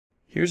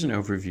Here's an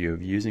overview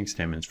of using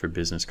Stemmons for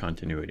business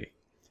continuity.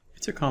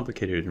 It's a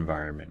complicated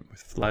environment with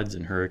floods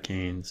and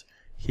hurricanes,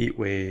 heat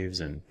waves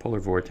and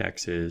polar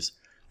vortexes,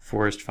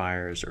 forest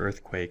fires,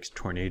 earthquakes,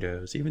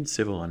 tornadoes, even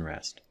civil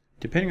unrest.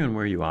 Depending on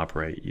where you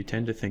operate, you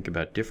tend to think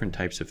about different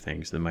types of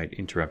things that might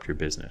interrupt your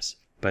business.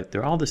 But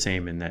they're all the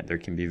same in that they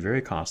can be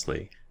very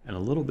costly, and a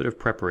little bit of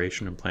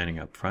preparation and planning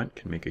up front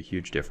can make a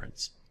huge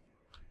difference.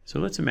 So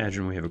let's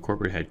imagine we have a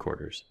corporate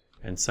headquarters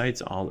and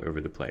sites all over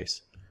the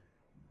place.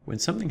 When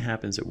something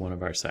happens at one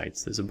of our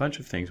sites, there's a bunch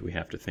of things we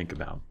have to think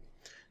about.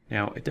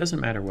 Now, it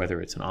doesn't matter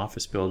whether it's an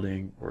office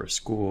building, or a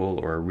school,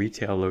 or a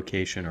retail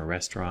location or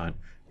restaurant,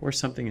 or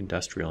something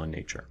industrial in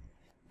nature.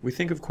 We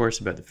think, of course,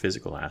 about the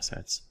physical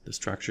assets, the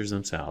structures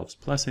themselves,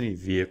 plus any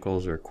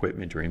vehicles or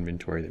equipment or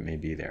inventory that may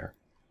be there.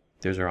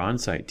 There's our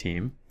on-site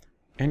team,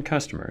 and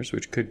customers,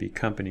 which could be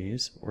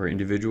companies, or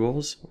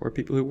individuals, or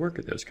people who work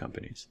at those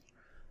companies.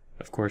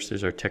 Of course,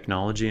 there's our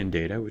technology and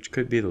data, which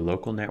could be the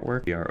local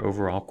network, our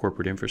overall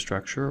corporate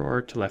infrastructure, or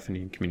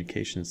telephony and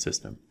communications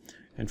system.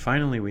 And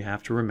finally, we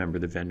have to remember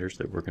the vendors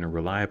that we're going to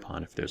rely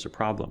upon if there's a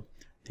problem.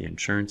 The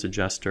insurance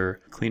adjuster,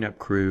 cleanup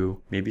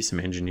crew, maybe some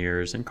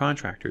engineers and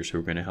contractors who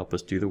are going to help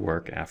us do the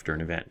work after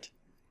an event.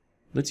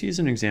 Let's use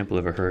an example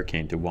of a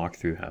hurricane to walk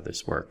through how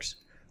this works.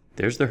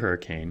 There's the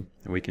hurricane,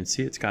 and we can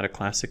see it's got a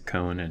classic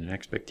cone and an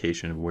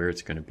expectation of where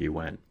it's going to be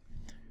when.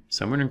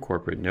 Someone in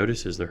corporate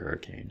notices the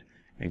hurricane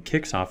and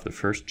kicks off the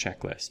first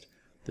checklist.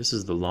 This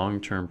is the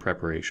long-term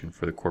preparation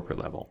for the corporate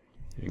level.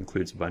 It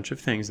includes a bunch of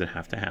things that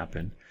have to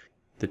happen.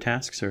 The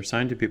tasks are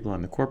assigned to people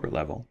on the corporate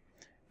level,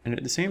 and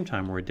at the same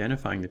time we're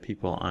identifying the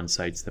people on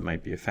sites that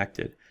might be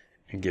affected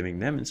and giving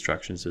them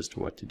instructions as to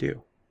what to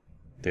do.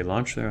 They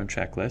launch their own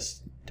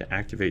checklists to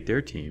activate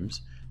their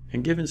teams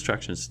and give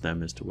instructions to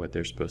them as to what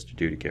they're supposed to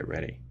do to get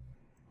ready.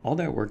 All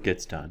that work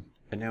gets done,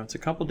 and now it's a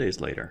couple days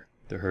later.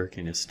 The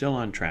hurricane is still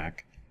on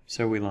track,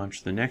 so we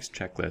launch the next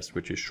checklist,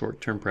 which is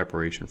short-term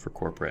preparation for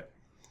corporate.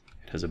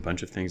 It has a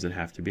bunch of things that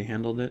have to be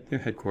handled at the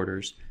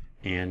headquarters,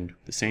 and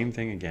the same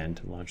thing again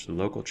to launch the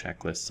local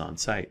checklists on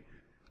site.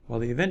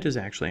 While the event is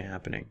actually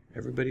happening,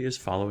 everybody is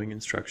following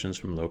instructions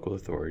from local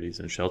authorities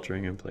and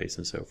sheltering in place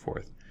and so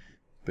forth.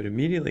 But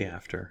immediately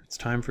after, it's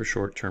time for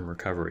short-term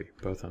recovery,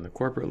 both on the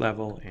corporate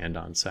level and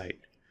on site.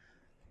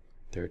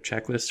 There are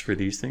checklists for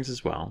these things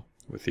as well,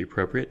 with the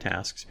appropriate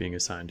tasks being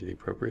assigned to the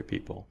appropriate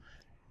people.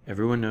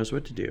 Everyone knows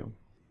what to do.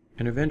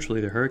 And eventually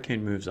the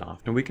hurricane moves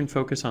off, and we can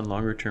focus on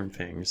longer-term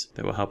things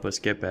that will help us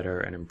get better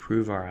and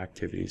improve our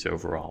activities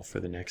overall for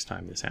the next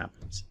time this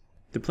happens.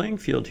 The playing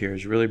field here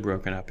is really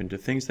broken up into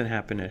things that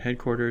happen at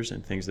headquarters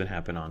and things that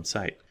happen on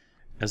site.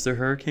 As the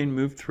hurricane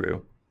moved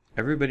through,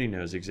 everybody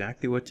knows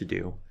exactly what to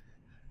do,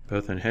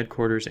 both on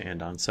headquarters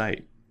and on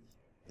site.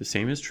 The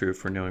same is true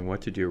for knowing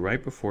what to do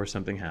right before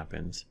something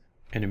happens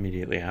and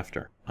immediately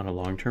after. On a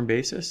long-term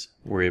basis,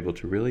 we're able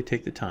to really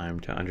take the time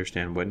to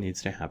understand what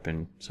needs to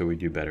happen so we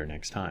do better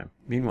next time.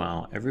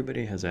 Meanwhile,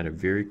 everybody has had a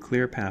very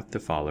clear path to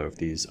follow of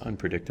these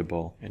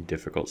unpredictable and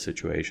difficult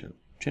situations.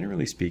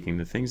 Generally speaking,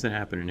 the things that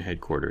happen in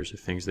headquarters are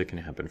things that can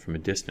happen from a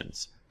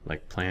distance,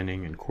 like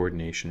planning and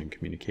coordination and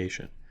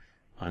communication.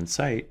 On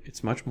site,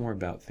 it's much more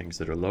about things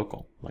that are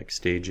local, like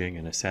staging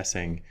and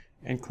assessing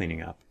and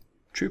cleaning up.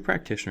 True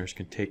practitioners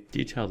can take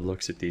detailed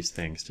looks at these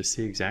things to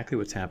see exactly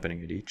what's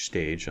happening at each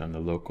stage on the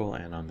local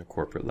and on the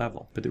corporate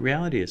level. But the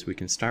reality is we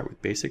can start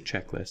with basic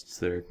checklists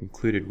that are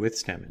included with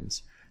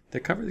Stemmons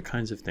that cover the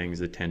kinds of things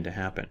that tend to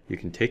happen. You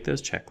can take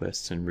those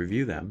checklists and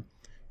review them,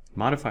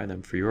 modify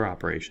them for your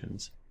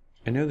operations,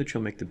 and know that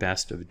you'll make the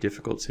best of a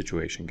difficult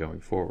situation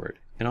going forward.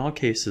 In all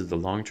cases, the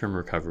long-term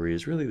recovery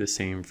is really the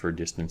same for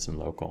distance and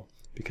local,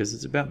 because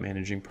it's about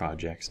managing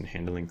projects and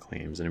handling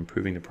claims and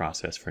improving the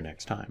process for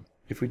next time.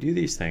 If we do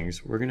these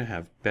things, we're going to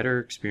have better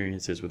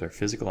experiences with our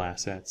physical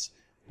assets,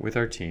 with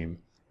our team,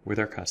 with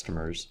our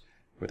customers,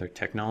 with our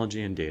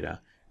technology and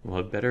data, and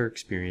we'll have better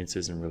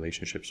experiences and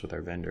relationships with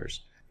our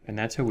vendors. And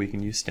that's how we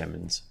can use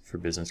Stemmons for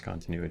business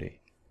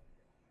continuity.